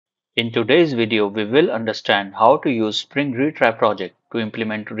In today's video, we will understand how to use Spring Retry project to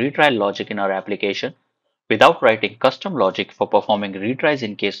implement retry logic in our application without writing custom logic for performing retries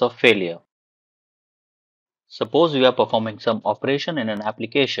in case of failure. Suppose we are performing some operation in an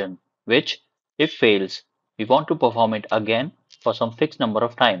application which, if fails, we want to perform it again for some fixed number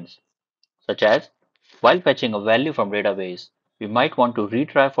of times, such as while fetching a value from database, we might want to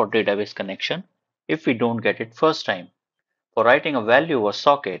retry for database connection if we don't get it first time. For writing a value over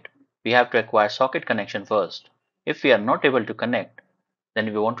socket, we have to acquire socket connection first. If we are not able to connect,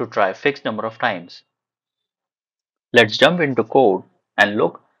 then we want to try a fixed number of times. Let's jump into code and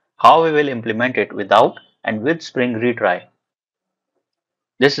look how we will implement it without and with Spring Retry.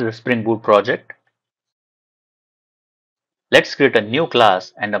 This is a Spring Boot project. Let's create a new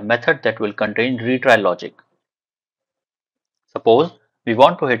class and a method that will contain retry logic. Suppose we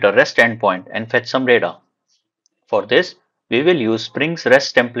want to hit a REST endpoint and fetch some data. For this, we will use Spring's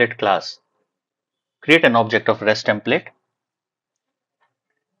REST template class. Create an object of REST template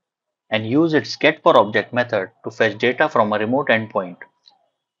and use its getForObject method to fetch data from a remote endpoint.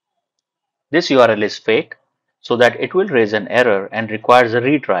 This URL is fake so that it will raise an error and requires a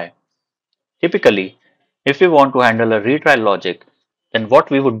retry. Typically, if we want to handle a retry logic, then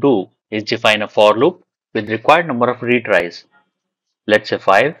what we would do is define a for loop with required number of retries, let's say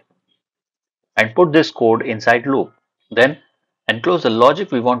 5, and put this code inside loop. Then enclose the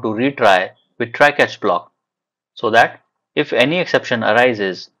logic we want to retry with try catch block so that if any exception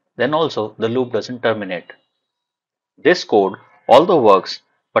arises, then also the loop doesn't terminate. This code although works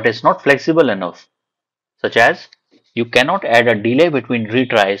but is not flexible enough, such as you cannot add a delay between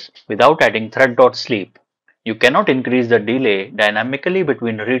retries without adding thread.sleep. You cannot increase the delay dynamically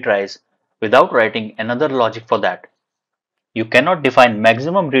between retries without writing another logic for that. You cannot define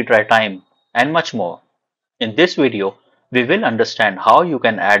maximum retry time and much more. In this video, we will understand how you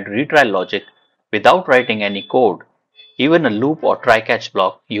can add retry logic without writing any code, even a loop or try catch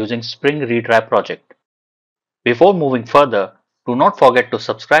block using Spring Retry project. Before moving further, do not forget to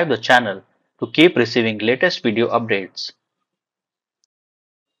subscribe the channel to keep receiving latest video updates.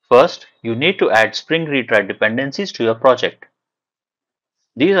 First, you need to add Spring Retry dependencies to your project.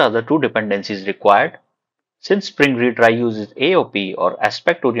 These are the two dependencies required. Since Spring Retry uses AOP or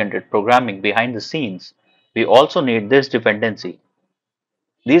aspect-oriented programming behind the scenes, we also need this dependency.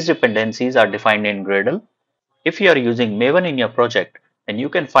 These dependencies are defined in Gradle. If you are using Maven in your project, then you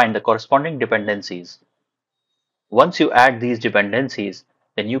can find the corresponding dependencies. Once you add these dependencies,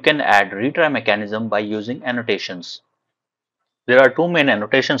 then you can add retry mechanism by using annotations. There are two main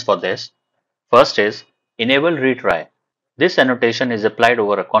annotations for this. First is enable retry. This annotation is applied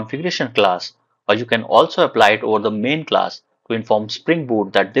over a configuration class, or you can also apply it over the main class to inform Spring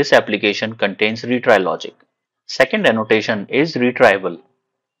Boot that this application contains retry logic. Second annotation is retryable.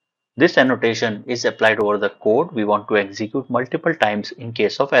 This annotation is applied over the code we want to execute multiple times in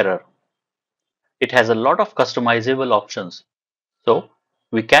case of error. It has a lot of customizable options. So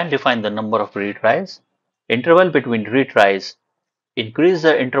we can define the number of retries, interval between retries, increase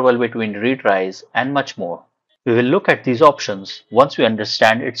the interval between retries, and much more. We will look at these options once we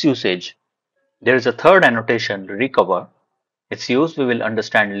understand its usage. There is a third annotation, recover. Its use we will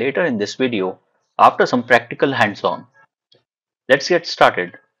understand later in this video after some practical hands-on. Let's get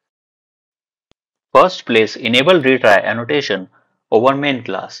started. First, place enable retry annotation over main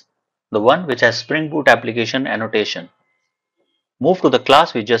class, the one which has Spring Boot application annotation. Move to the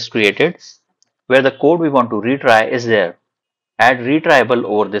class we just created, where the code we want to retry is there. Add retryable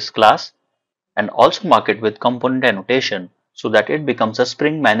over this class and also mark it with component annotation so that it becomes a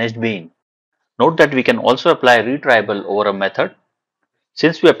Spring managed bean. Note that we can also apply retryable over a method.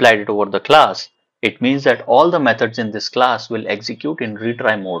 Since we applied it over the class, it means that all the methods in this class will execute in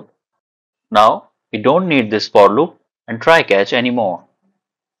retry mode. Now, we don't need this for loop and try catch anymore.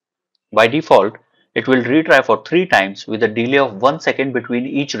 By default, it will retry for 3 times with a delay of 1 second between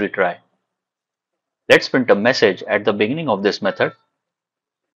each retry. Let's print a message at the beginning of this method.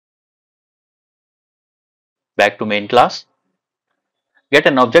 Back to main class. Get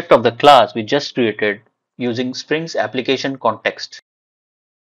an object of the class we just created using Spring's application context.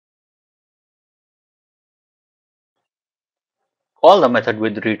 Call the method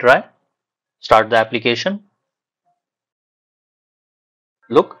with retry. Start the application.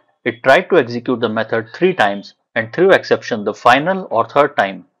 Look, it tried to execute the method 3 times and threw exception the final or third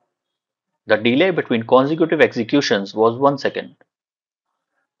time. The delay between consecutive executions was 1 second.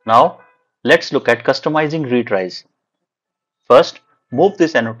 Now, let's look at customizing retries. First, move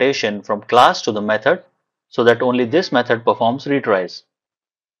this annotation from class to the method so that only this method performs retries.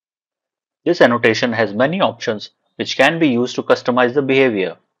 This annotation has many options which can be used to customize the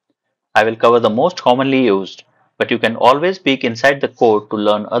behavior. I will cover the most commonly used, but you can always peek inside the code to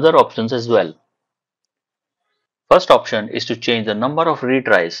learn other options as well. First option is to change the number of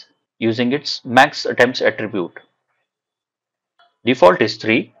retries using its max attempts attribute. Default is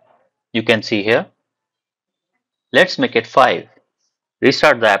 3, you can see here. Let's make it 5.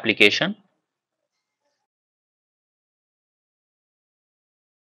 Restart the application.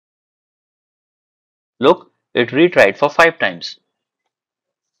 Look, it retried for 5 times.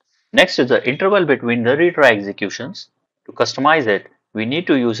 Next is the interval between the retry executions. To customize it, we need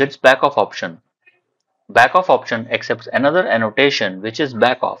to use its backoff option. Backoff option accepts another annotation which is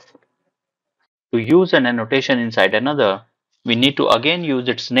backoff. To use an annotation inside another, we need to again use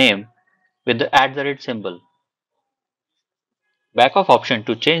its name with the @ symbol. Backoff option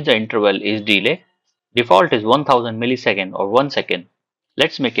to change the interval is delay. Default is 1000 millisecond or 1 second.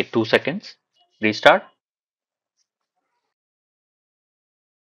 Let's make it 2 seconds. Restart.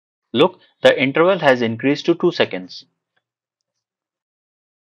 Look, the interval has increased to 2 seconds.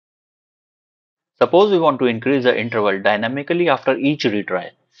 Suppose we want to increase the interval dynamically after each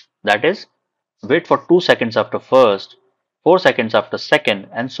retry. That is, wait for 2 seconds after first, 4 seconds after second,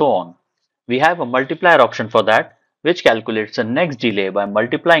 and so on. We have a multiplier option for that, which calculates the next delay by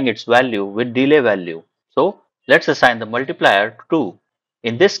multiplying its value with delay value. So let's assign the multiplier to 2.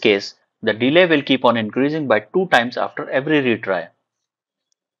 In this case, the delay will keep on increasing by 2 times after every retry.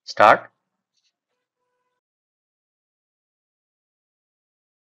 Start.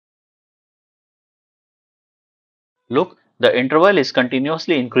 Look, the interval is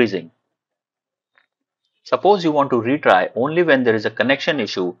continuously increasing. Suppose you want to retry only when there is a connection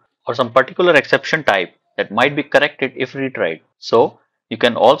issue or some particular exception type that might be corrected if retried. So you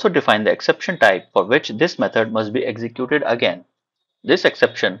can also define the exception type for which this method must be executed again. This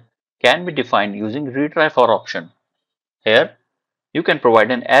exception can be defined using retry for option. Here, you can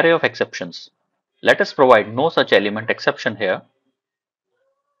provide an array of exceptions. Let us provide no such element exception here.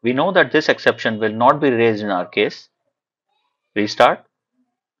 We know that this exception will not be raised in our case. Restart.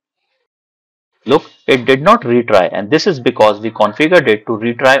 Look, it did not retry, and this is because we configured it to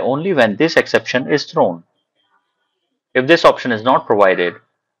retry only when this exception is thrown. If this option is not provided,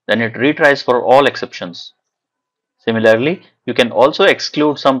 then it retries for all exceptions. Similarly, you can also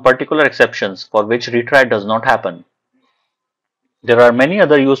exclude some particular exceptions for which retry does not happen. There are many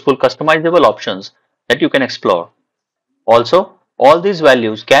other useful customizable options that you can explore. Also, all these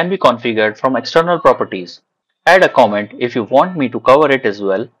values can be configured from external properties. Add a comment if you want me to cover it as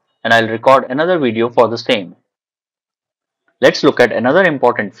well, and I'll record another video for the same. Let's look at another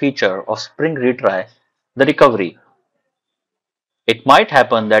important feature of Spring Retry, the recovery. It might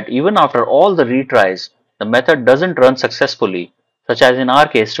happen that even after all the retries, the method doesn't run successfully, such as in our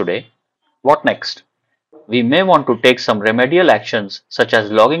case today. What next? We may want to take some remedial actions such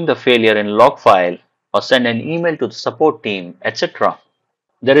as logging the failure in log file or send an email to the support team, etc.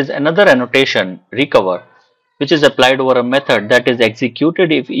 There is another annotation, recover, which is applied over a method that is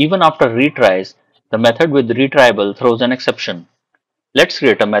executed if even after retries, the method with retryable throws an exception. Let's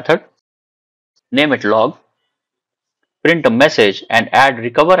create a method, name it log, print a message and add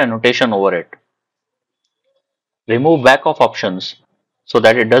recover annotation over it. Remove backoff options so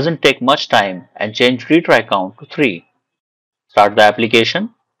that it doesn't take much time and change retry count to 3. Start the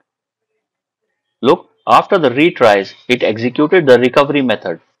application. Look, after the retries, it executed the recovery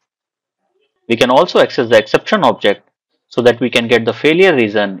method. We can also access the exception object so that we can get the failure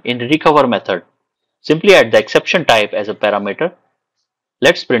reason in recover method. Simply add the exception type as a parameter.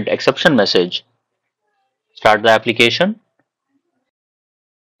 Let's print exception message. Start the application.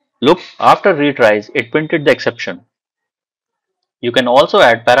 Look, after retries, it printed the exception. You can also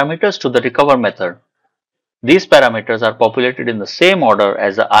add parameters to the recover method. These parameters are populated in the same order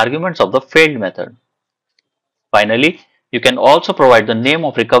as the arguments of the failed method. Finally, you can also provide the name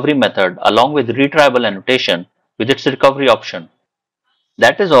of recovery method along with retryable annotation with its recovery option.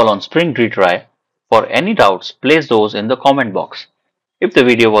 That is all on Spring Retry. For any doubts, place those in the comment box. If the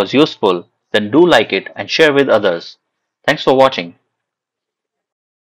video was useful, then do like it and share with others. Thanks for watching.